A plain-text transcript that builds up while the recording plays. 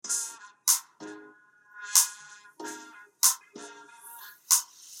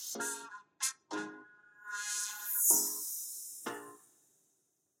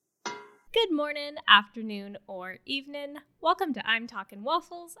Good morning, afternoon, or evening. Welcome to I'm Talking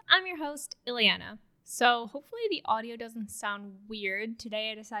Waffles. I'm your host, Ileana. So hopefully the audio doesn't sound weird.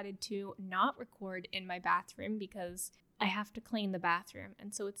 Today I decided to not record in my bathroom because I have to clean the bathroom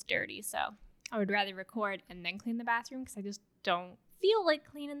and so it's dirty. So I would rather record and then clean the bathroom because I just don't feel like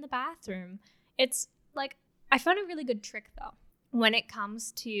cleaning the bathroom. It's like, I found a really good trick though. When it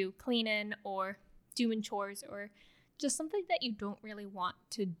comes to cleaning or doing chores or just something that you don't really want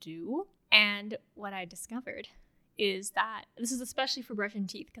to do. And what I discovered is that this is especially for brushing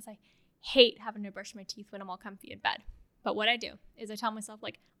teeth because I hate having to brush my teeth when I'm all comfy in bed. But what I do is I tell myself,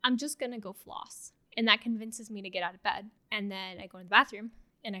 I'm just going to go floss. And that convinces me to get out of bed. And then I go in the bathroom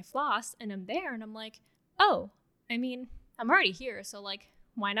and I floss and I'm there and I'm like, I'm already here. So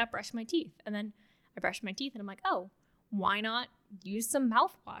why not brush my teeth? And then I brush my teeth and I'm like, why not use some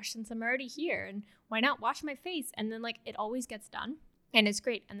mouthwash since I'm already here? And why not wash my face? And then it always gets done. And it's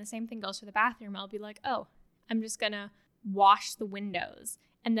great. And the same thing goes for the bathroom. I'll be like, I'm just going to wash the windows.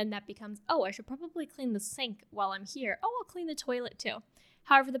 And then that becomes, I should probably clean the sink while I'm here. I'll clean the toilet too.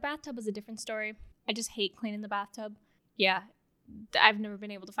 However, the bathtub is a different story. I just hate cleaning the bathtub. Yeah, I've never been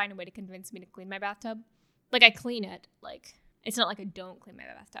able to find a way to convince me to clean my bathtub. I clean it. It's not like I don't clean my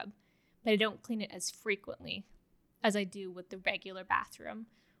bathtub, but I don't clean it as frequently as I do with the regular bathroom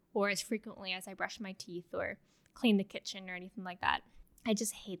or as frequently as I brush my teeth or clean the kitchen or anything like that. I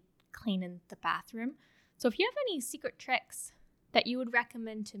just hate cleaning the bathroom. So if you have any secret tricks that you would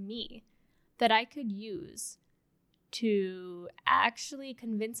recommend to me that I could use to actually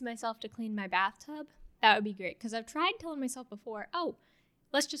convince myself to clean my bathtub, that would be great. Because I've tried telling myself before,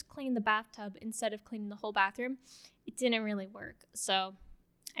 let's just clean the bathtub instead of cleaning the whole bathroom. It didn't really work. So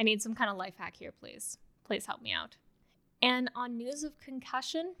I need some kind of life hack here, please. Please help me out. And on news of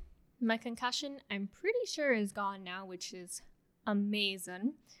concussion, my concussion, I'm pretty sure is gone now, which is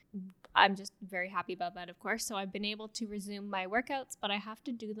amazing. I'm just very happy about that, of course. So I've been able to resume my workouts, but I have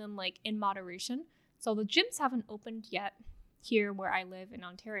to do them in moderation. So the gyms haven't opened yet here where I live in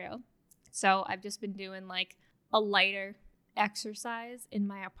Ontario. So I've just been doing a lighter exercise in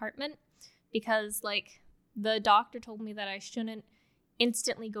my apartment because the doctor told me that I shouldn't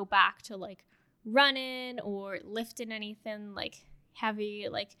instantly go back to running or lifting anything heavy.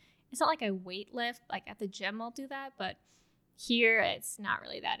 It's not like I weight lift. At the gym I'll do that, but here it's not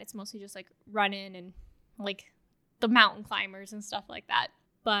really that. It's mostly just running and the mountain climbers and stuff like that.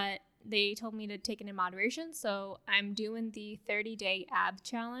 But they told me to take it in moderation, so I'm doing the 30-day ab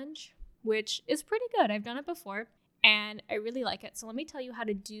challenge, which is pretty good. I've done it before and I really like it. So let me tell you how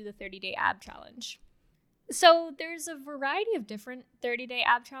to do the 30-day ab challenge. So there's a variety of different 30-day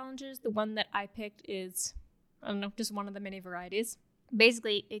ab challenges. The one that I picked is, just one of the many varieties.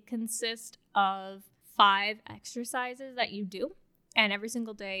 Basically, it consists of 5 exercises that you do, and every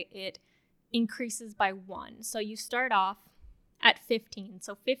single day it increases by 1. So you start off at 15,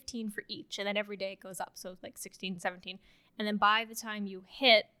 so 15 for each, and then every day it goes up, so 16, 17. And then by the time you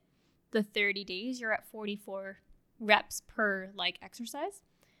hit the 30 days, you're at 44 reps per exercise.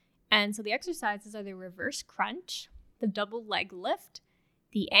 And so the exercises are the reverse crunch, the double leg lift,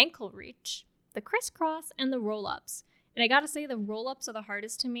 the ankle reach, the crisscross, and the roll-ups. And I gotta say, the roll-ups are the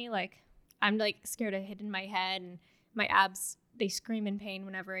hardest to me. I'm scared of hitting my head, and my abs, they scream in pain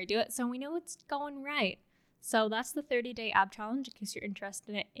whenever I do it. So we know it's going right. So that's the 30-day ab challenge in case you're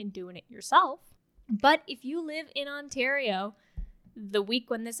interested in doing it yourself. But if you live in Ontario, the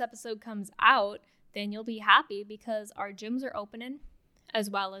week when this episode comes out, then you'll be happy because our gyms are opening, as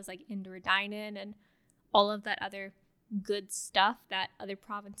well as indoor dining and all of that other good stuff that other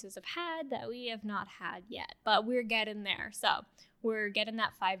provinces have had that we have not had yet. But we're getting there. So we're getting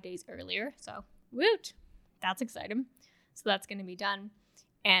that 5 days earlier. So woot, that's exciting. So that's going to be done.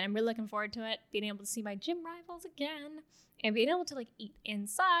 And I'm really looking forward to it, being able to see my gym rivals again and being able to eat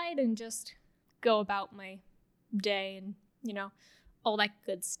inside and just go about my day and, all that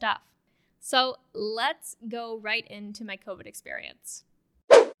good stuff. So let's go right into my COVID experience.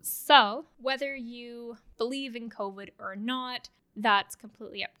 So whether you believe in COVID or not, that's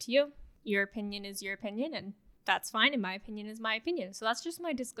completely up to you. Your opinion is your opinion, and that's fine. And my opinion is my opinion. So that's just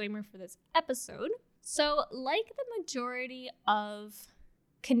my disclaimer for this episode. So like the majority of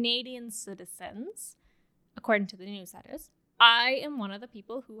Canadian citizens, according to the news that is, I am one of the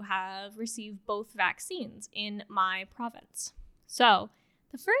people who have received both vaccines in my province. So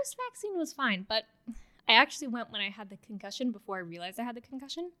the first vaccine was fine, but I actually went when I had the concussion before I realized I had the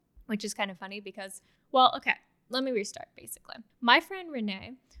concussion, which is kind of funny because, let me restart basically. My friend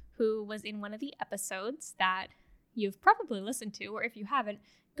Renee, who was in one of the episodes that you've probably listened to, or if you haven't,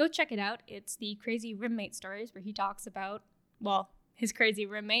 go check it out. It's the Crazy Roommate Stories where he talks about, his crazy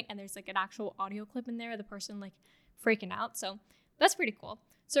roommate, and there's like an actual audio clip in there of the person like freaking out. So that's pretty cool.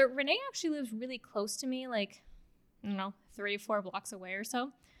 So Renee actually lives really close to me, like, I don't know, 3-4 blocks away or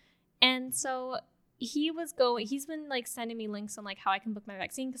so. And so he's been like sending me links on like how I can book my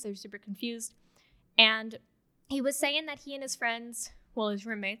vaccine because they're super confused. And he was saying that he and his friends, well, his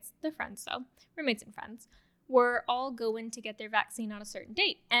roommates, they're friends though, roommates and friends, were all going to get their vaccine on a certain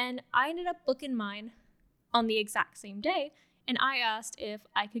date. And I ended up booking mine on the exact same day. And I asked if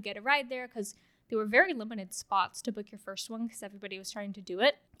I could get a ride there because there were very limited spots to book your first one because everybody was trying to do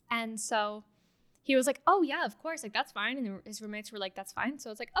it. And so he was like, oh yeah, of course, like that's fine. And his roommates were like, that's fine. So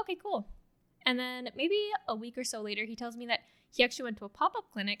I was like, okay, cool. And then maybe a week or so later, he tells me that he actually went to a pop-up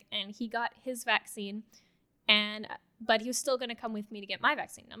clinic and he got his vaccine, but he was still going to come with me to get my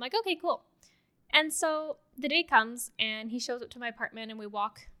vaccine. I'm like, okay, cool. And so the day comes and he shows up to my apartment and we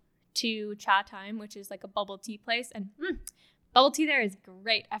walk to Cha Time, which is like a bubble tea place. And bubble tea there is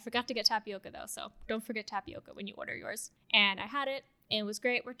great. I forgot to get tapioca though, so don't forget tapioca when you order yours. And I had it. It was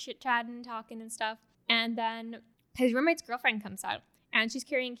great. We're chit-chatting, talking and stuff. And then his roommate's girlfriend comes out. And she's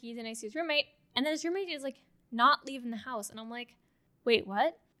carrying keys, and I see his roommate. And then his roommate is, like, not leaving the house. And I'm like, wait,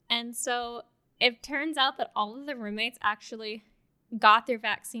 what? And so it turns out that all of the roommates actually got their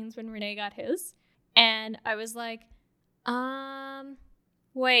vaccines when Renee got his. And I was like,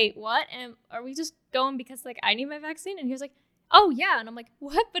 wait, what? And are we just going because, like, I need my vaccine? And he was like, oh, yeah. And I'm like,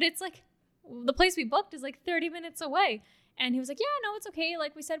 what? But it's, like, the place we booked is, like, 30 minutes away. And he was like, yeah, no, it's okay.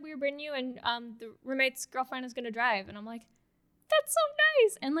 Like, we said we would bring you, and the roommate's girlfriend is going to drive. And I'm like, that's so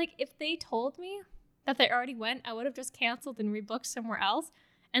nice. And like, if they told me that they already went, I would have just canceled and rebooked somewhere else.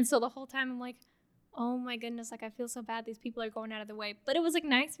 And so the whole time I'm like, oh my goodness, like I feel so bad. These people are going out of the way. But it was like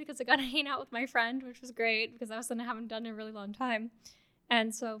nice because I got to hang out with my friend, which was great because that was something I haven't done in a really long time.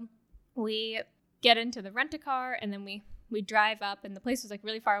 And so we get into the rent-a-car and then we drive up, and the place was like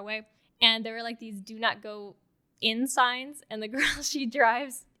really far away. And there were like these do not go in signs, and the girl, she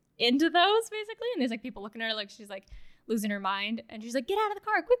drives into those basically. And there's like people looking at her like she's like losing her mind, and she's like, get out of the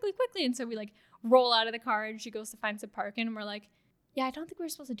car quickly. And so we like roll out of the car, and she goes to find some parking, and we're like, yeah, I don't think we're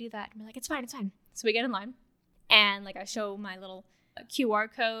supposed to do that. And we're like, it's fine. So we get in line, and like I show my little QR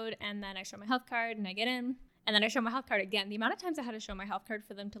code, and then I show my health card, and I get in, and then I show my health card again. The amount of times I had to show my health card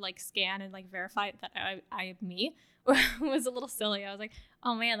for them to like scan and like verify that I am me was a little silly. I was like,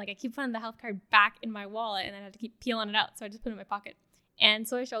 oh man, like I keep putting the health card back in my wallet, and then I had to keep peeling it out, so I just put it in my pocket. And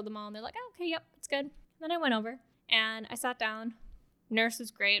so I showed them all, and they're like, oh, okay, yep, it's good. And then I went over and I sat down. Nurse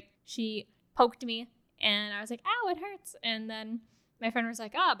was great. She poked me, and I was like, ow, it hurts. And then my friend was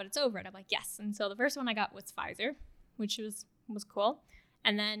like, but it's over. And I'm like, yes. And so the first one I got was Pfizer, which was cool.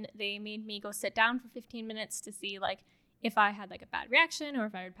 And then they made me go sit down for 15 minutes to see like if I had like a bad reaction or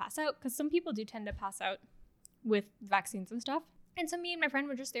if I would pass out, because some people do tend to pass out with vaccines and stuff. And so me and my friend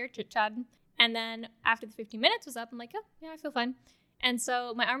were just there chit-chatting. And then after the 15 minutes was up, I'm like, oh, yeah, I feel fine. And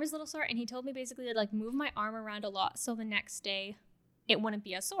so my arm was a little sore, and he told me basically to like move my arm around a lot so the next day it wouldn't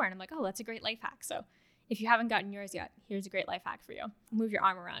be as sore. And I'm like, oh, that's a great life hack. So if you haven't gotten yours yet, here's a great life hack for you. Move your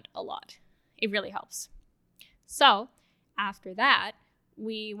arm around a lot. It really helps. So after that,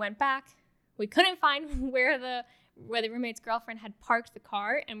 we went back. We couldn't find where the roommate's girlfriend had parked the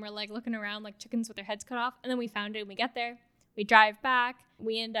car, and we're like looking around like chickens with their heads cut off. And then we found it, and we get there. We drive back.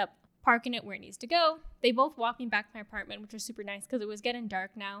 We end up parking it where it needs to go. They both walked me back to my apartment, which was super nice because it was getting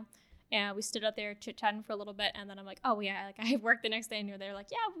dark now. And we stood out there chit-chatting for a little bit, and then I'm like, oh yeah, like I have work the next day, and they're like,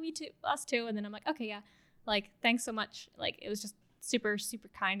 yeah, we too, us too. And then I'm like, okay, yeah, like thanks so much. Like it was just super, super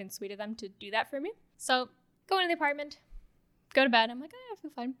kind and sweet of them to do that for me. So go into the apartment, go to bed. I'm like, oh, I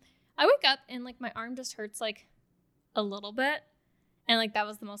feel fine. I wake up and like my arm just hurts like a little bit, and like that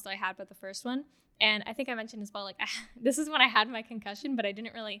was the most I had with the first one. And I think I mentioned as well, like this is when I had my concussion, but I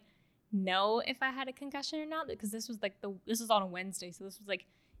didn't really know if I had a concussion or not, because this was on a Wednesday, so this was like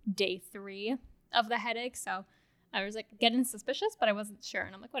day 3 of the headache. So I was like getting suspicious, but I wasn't sure,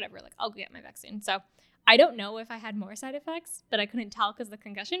 and I'm like, whatever, like I'll go get my vaccine. So I don't know if I had more side effects, but I couldn't tell because of the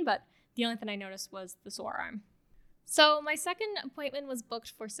concussion. But the only thing I noticed was the sore arm. So my second appointment was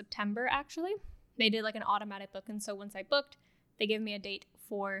booked for September. Actually, they did like an automatic booking, so once I booked, they gave me a date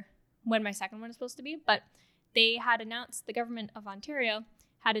for when my second one is supposed to be. But they had announced, the government of Ontario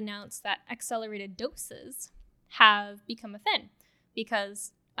had announced that accelerated doses have become a thing,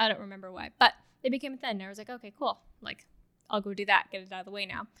 because I don't remember why, but they became a thing. And I was like, okay, cool. Like, I'll go do that, get it out of the way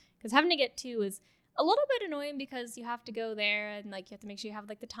now. Because having to get 2 is a little bit annoying because you have to go there and like you have to make sure you have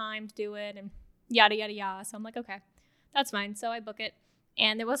like the time to do it and yada, yada, yada. So I'm like, okay, that's fine. So I book it.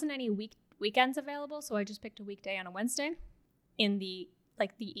 And there wasn't any weekends available, so I just picked a weekday on a Wednesday in the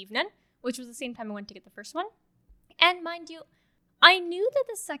evening, which was the same time I went to get the first one. And mind you, I knew that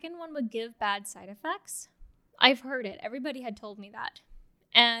the second one would give bad side effects. I've heard it. Everybody had told me that.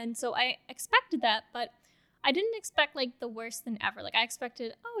 And so I expected that, but I didn't expect like the worst than ever. Like I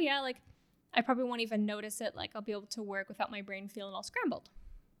expected, oh yeah, like I probably won't even notice it. Like I'll be able to work without my brain feeling all scrambled.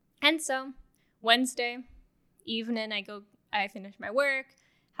 And so Wednesday evening, I finish my work,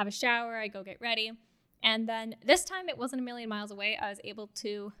 have a shower, I go get ready. And then this time it wasn't a million miles away. I was able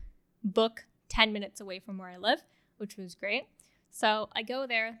to book 10 minutes away from where I live, which was great. So I go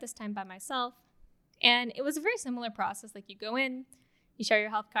there, this time by myself. And it was a very similar process. Like you go in, you show your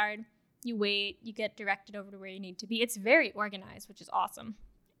health card, you wait, you get directed over to where you need to be. It's very organized, which is awesome.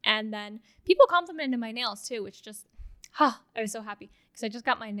 And then people complimented my nails too, which just, I was so happy. Because I just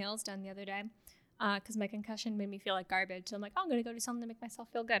got my nails done the other day because my concussion made me feel like garbage. So I'm like, oh, I'm going to go do something to make myself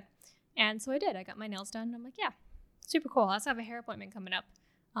feel good. And so I did. I got my nails done. And I'm like, yeah, super cool. I also have a hair appointment coming up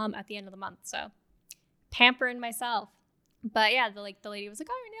at the end of the month. So pampering myself. But yeah, the lady was like,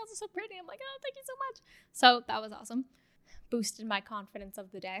 oh, your nails are so pretty. I'm like, oh, thank you so much. So that was awesome. Boosted my confidence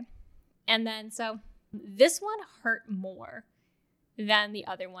of the day. And then so this one hurt more than the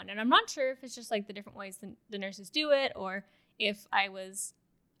other one. And I'm not sure if it's just like the different ways the nurses do it, or if I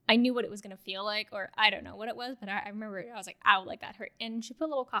knew what it was going to feel like, or I don't know what it was, but I remember I was like, ow, like that hurt. And she put a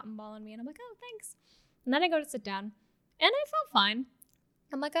little cotton ball on me and I'm like, oh, thanks. And then I go to sit down and I felt fine.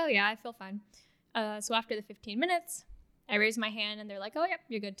 I'm like, oh yeah, I feel fine. So after the 15 minutes, I raised my hand and they're like, oh, yep,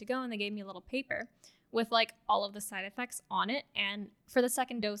 you're good to go. And they gave me a little paper with like all of the side effects on it. And for the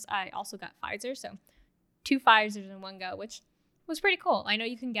second dose, I also got Pfizer. So 2 Pfizers in one go, which was pretty cool. I know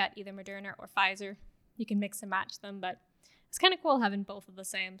you can get either Moderna or Pfizer. You can mix and match them, but it's kind of cool having both of the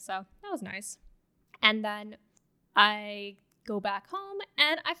same. So that was nice. And then I go back home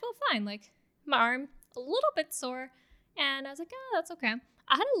and I feel fine. Like my arm, a little bit sore. And I was like, oh, that's okay.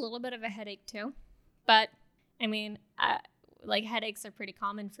 I had a little bit of a headache too. But I mean, like headaches are pretty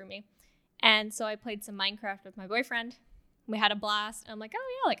common for me. And so I played some Minecraft with my boyfriend. We had a blast. And I'm like,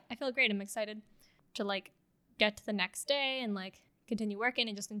 oh yeah, like I feel great. I'm excited to like get to the next day and like continue working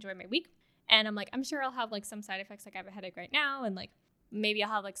and just enjoy my week. And I'm like, I'm sure I'll have like some side effects. Like I have a headache right now. And like maybe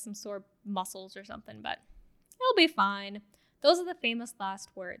I'll have like some sore muscles or something, but it'll be fine. Those are the famous last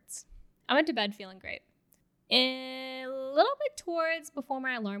words. I went to bed feeling great. A little bit towards before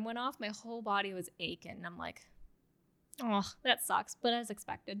my alarm went off, my whole body was aching. I'm like, oh, that sucks, but as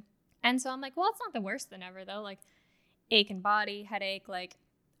expected. And so I'm like, well, it's not the worst than ever though. Like aching body, headache, like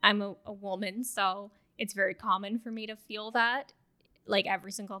I'm a woman, so it's very common for me to feel that like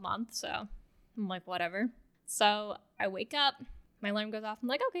every single month. So I'm like, whatever. So I wake up, my alarm goes off. I'm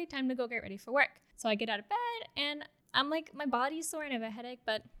like, okay, time to go get ready for work. So I get out of bed and I'm like, my body's sore and I have a headache,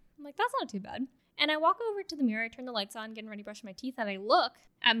 but I'm like, that's not too bad. And I walk over to the mirror, I turn the lights on, getting ready to brush my teeth, and I look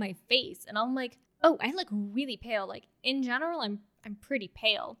at my face and I'm like, oh, I look really pale. Like in general, I'm pretty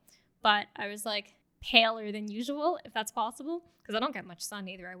pale, but I was like paler than usual, if that's possible, because I don't get much sun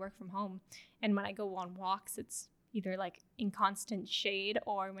either. I work from home. And when I go on walks, it's either like in constant shade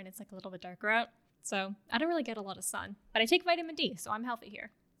or when it's like a little bit darker out. So I don't really get a lot of sun, but I take vitamin D, so I'm healthy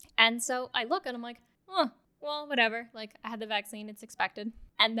here. And so I look and I'm like, oh, well, whatever. Like I had the vaccine, it's expected.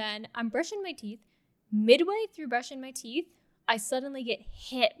 And then I'm brushing my teeth. Midway through brushing my teeth, I suddenly get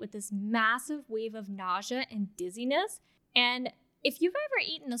hit with this massive wave of nausea and dizziness. And if you've ever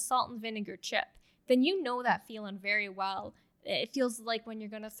eaten a salt and vinegar chip, then you know that feeling very well. It feels like when you're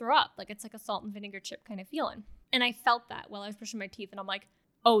going to throw up, like it's like a salt and vinegar chip kind of feeling. And I felt that while I was brushing my teeth and I'm like,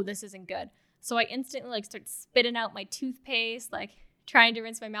 oh, this isn't good. So I instantly like start spitting out my toothpaste, like trying to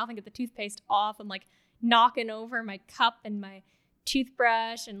rinse my mouth and get the toothpaste off. I'm like knocking over my cup and my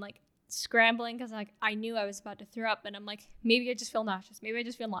toothbrush and like scrambling because like I knew I was about to throw up. And I'm like, maybe I just feel nauseous. Maybe I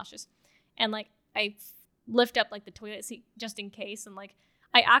just feel nauseous. And like I lift up like the toilet seat just in case. And like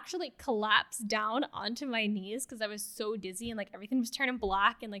I actually collapsed down onto my knees because I was so dizzy and like everything was turning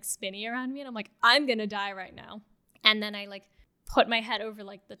black and like spinny around me. And I'm like, I'm going to die right now. And then I like put my head over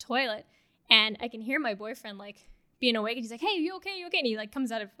like the toilet and I can hear my boyfriend like being awake. And he's like, hey, you okay? You okay? And he like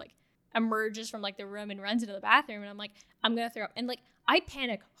comes out of like emerges from like the room and runs into the bathroom. And I'm like, I'm going to throw up. And like I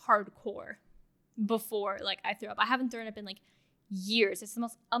panic hardcore before like I threw up. I haven't thrown up in like years. It's the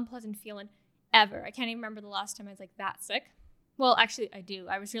most unpleasant feeling ever. I can't even remember the last time I was like that sick. Well, actually, I do.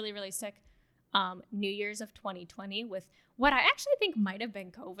 I was really, really sick New Year's of 2020 with what I actually think might have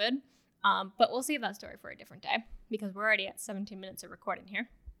been COVID. But we'll save that story for a different day because we're already at 17 minutes of recording here.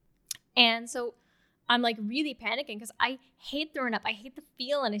 And so I'm like really panicking because I hate throwing up. I hate the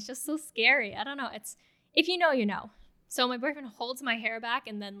feeling. It's just so scary. I don't know. It's if you know, you know. So my boyfriend holds my hair back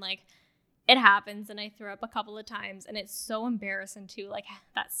and then like it happens and I throw up a couple of times and it's so embarrassing too. Like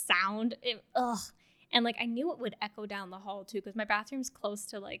that sound. And like I knew it would echo down the hall too, because my bathroom's close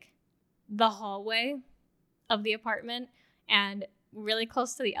to like the hallway of the apartment and really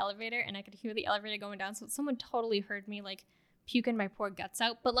close to the elevator, and I could hear the elevator going down. So someone totally heard me like puking my poor guts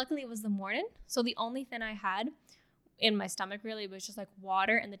out. But luckily it was the morning, so the only thing I had in my stomach really was just like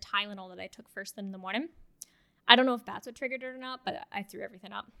water and the Tylenol that I took first thing in the morning. I don't know if that's what triggered it or not, but I threw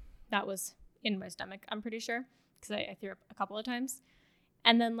everything up that was in my stomach, I'm pretty sure, because I threw up a couple of times.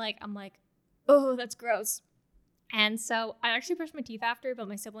 And then like I'm like, oh, that's gross. And so I actually brushed my teeth after, but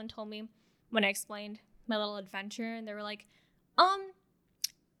my sibling told me when I explained my little adventure, and they were like,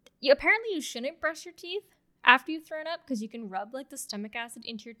 apparently you shouldn't brush your teeth after you've thrown up, because you can rub like the stomach acid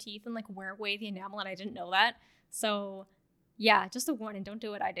into your teeth and like wear away the enamel, and I didn't know that. So yeah, just a warning, don't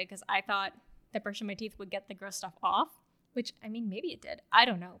do what I did, because I thought that brushing my teeth would get the gross stuff off, which I mean, maybe it did. I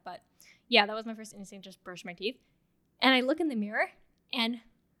don't know. But yeah, that was my first instinct, just brush my teeth. And I look in the mirror and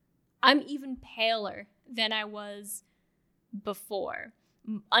I'm even paler than I was before.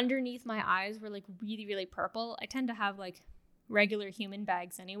 Underneath my eyes were like really, really purple. I tend to have like regular human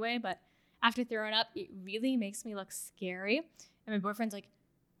bags anyway, but after throwing up, it really makes me look scary. And my boyfriend's like,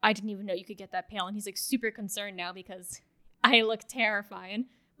 I didn't even know you could get that pale. And he's like super concerned now because I look terrifying.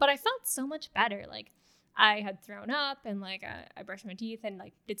 But I felt so much better. Like I had thrown up and like I brushed my teeth and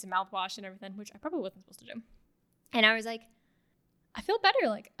like did some mouthwash and everything, which I probably wasn't supposed to do. And I was like, I feel better.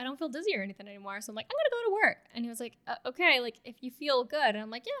 Like I don't feel dizzy or anything anymore. So I'm like, I'm going to go to work. And he was like, okay, like if you feel good. And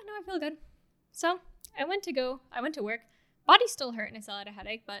I'm like, yeah, no, I feel good. So I went to work. Body still hurt and I still had a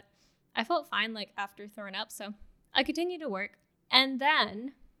headache, but I felt fine like after throwing up. So I continued to work. And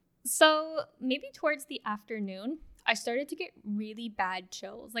then, so maybe towards the afternoon, I started to get really bad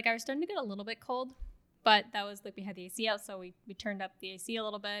chills. Like I was starting to get a little bit cold, but that was like we had the AC out, so we turned up the AC a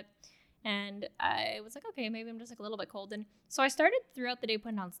little bit. And I was like, okay, maybe I'm just like a little bit cold. And so I started throughout the day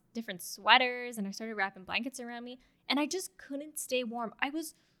putting on different sweaters, and I started wrapping blankets around me, and I just couldn't stay warm. I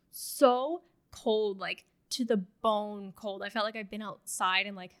was so cold, like to the bone cold. I felt like I'd been outside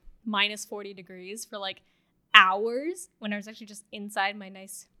in like minus 40 degrees for like hours when I was actually just inside my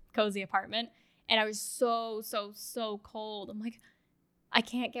nice cozy apartment. And I was so cold. I'm like, I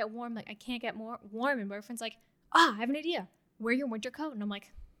can't get warm. Like, I can't get more warm. And my boyfriend's like, I have an idea. Wear your winter coat. And I'm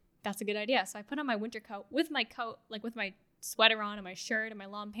like, that's a good idea. So I put on my winter coat with my coat, like with my sweater on and my shirt and my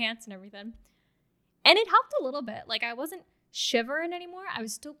long pants and everything. And it helped a little bit. Like, I wasn't shivering anymore. I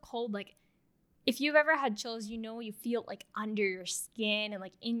was still cold. Like, if you've ever had chills, you know you feel like under your skin and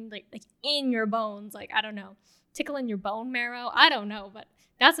like in your bones. Like, I don't know, tickling your bone marrow. I don't know, but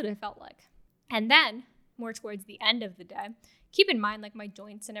that's what it felt like. And then more towards the end of the day, keep in mind, like my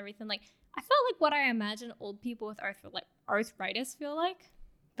joints and everything, like I felt like what I imagine old people with arthritis feel like.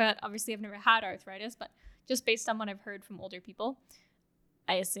 But obviously I've never had arthritis, but just based on what I've heard from older people,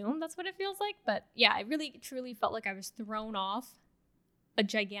 I assume that's what it feels like. But yeah, I really truly felt like I was thrown off a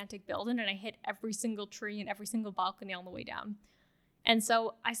gigantic building and I hit every single tree and every single balcony on the way down. And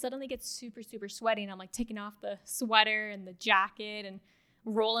so I suddenly get super, super sweaty, and I'm like taking off the sweater and the jacket and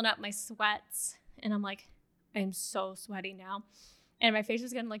rolling up my sweats, and I'm like, I'm so sweaty now, and my face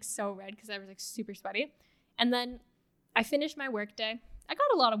was getting like so red because I was like super sweaty. And then I finished my work day. I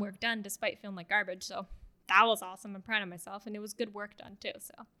got a lot of work done despite feeling like garbage, so that was awesome. I'm proud of myself, and it was good work done too,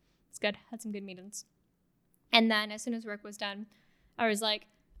 so it's good. Had some good meetings. And then as soon as work was done, I was like,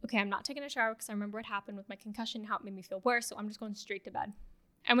 okay, I'm not taking a shower because I remember what happened with my concussion, how it made me feel worse, so I'm just going straight to bed.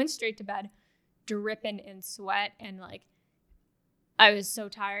 I went straight to bed, dripping in sweat, and like I was so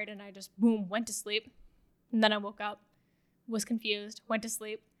tired, and I just, boom, went to sleep. And then I woke up, was confused, went to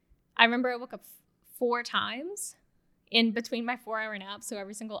sleep. I remember I woke up 4 times in between my 4-hour nap, so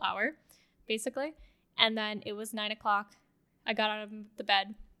every single hour, basically. And then it was 9 o'clock. I got out of the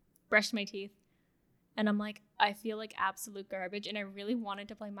bed, brushed my teeth, and I'm like, I feel like absolute garbage. And I really wanted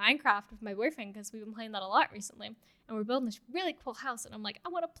to play Minecraft with my boyfriend because we've been playing that a lot recently. And we're building this really cool house, and I'm like, I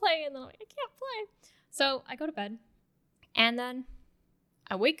want to play. And then I'm like, I can't play. So I go to bed, and then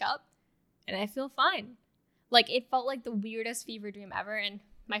I wake up, and I feel fine. Like, it felt like the weirdest fever dream ever. And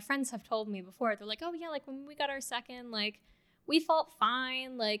my friends have told me before, they're like, oh yeah, like when we got our second, like we felt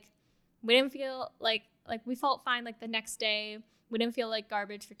fine. Like we didn't feel like we felt fine like the next day. We didn't feel like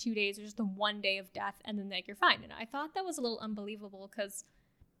garbage for 2 days. It was just the 1 day of death, and then like you're fine. And I thought that was a little unbelievable because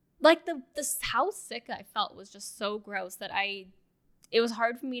like this how sick I felt was just so gross that it was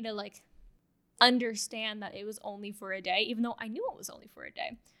hard for me to like understand that it was only for a day, even though I knew it was only for a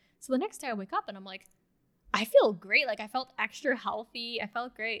day. So the next day I wake up and I'm like, I feel great. Like I felt extra healthy. I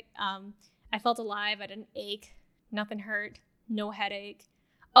felt great. I felt alive. I didn't ache. Nothing hurt. No headache.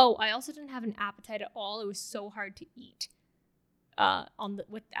 Oh, I also didn't have an appetite at all. It was so hard to eat when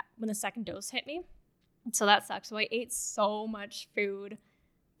the second dose hit me. So that sucked. So I ate so much food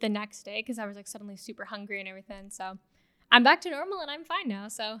the next day because I was like suddenly super hungry and everything. So I'm back to normal and I'm fine now.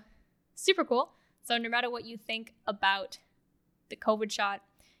 So super cool. So no matter what you think about the COVID shot,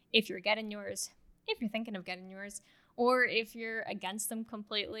 if you're getting yours, if you're thinking of getting yours, or if you're against them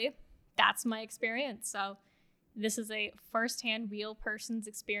completely, that's my experience. So this is a firsthand real person's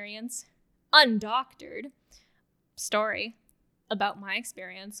experience, undoctored story about my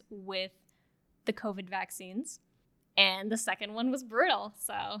experience with the COVID vaccines. And the second one was brutal.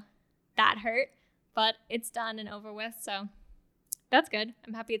 So that hurt, but it's done and over with. So that's good.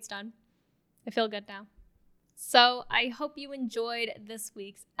 I'm happy it's done. I feel good now. So I hope you enjoyed this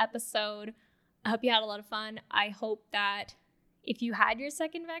week's episode. I hope you had a lot of fun. I hope that if you had your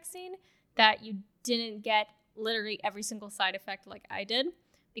second vaccine, that you didn't get literally every single side effect like I did,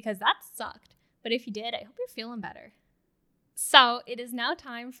 because that sucked. But if you did, I hope you're feeling better. So it is now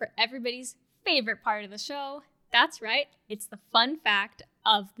time for everybody's favorite part of the show. That's right, it's the fun fact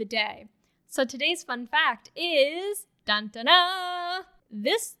of the day. So today's fun fact is, dun-dun-dun,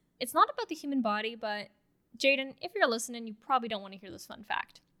 it's not about the human body, but Jaden, if you're listening, you probably don't want to hear this fun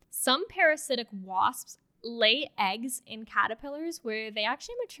fact. Some parasitic wasps lay eggs in caterpillars where they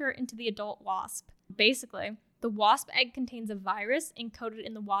actually mature into the adult wasp. Basically, the wasp egg contains a virus encoded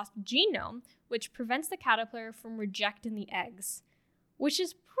in the wasp genome, which prevents the caterpillar from rejecting the eggs, which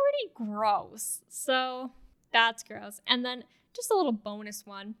is pretty gross. So that's gross. And then just a little bonus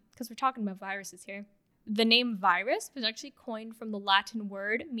one, because we're talking about viruses here. The name virus was actually coined from the Latin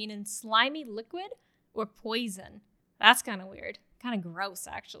word meaning slimy liquid or poison. That's kind of weird. Kind of gross,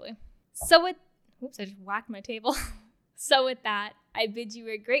 actually. Oops, I just whacked my table. So with that, I bid you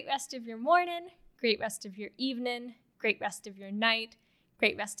a great rest of your morning, great rest of your evening, great rest of your night,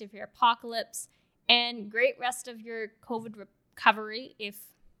 great rest of your apocalypse, and great rest of your COVID recovery if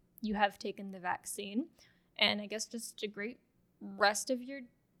you have taken the vaccine. And I guess just a great rest of your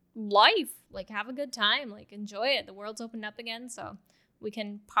life. Like, have a good time. Like, enjoy it. The world's opened up again, so we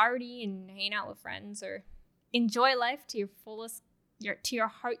can party and hang out with friends or enjoy life to your fullest, to your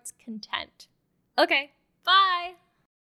heart's content. Okay, bye.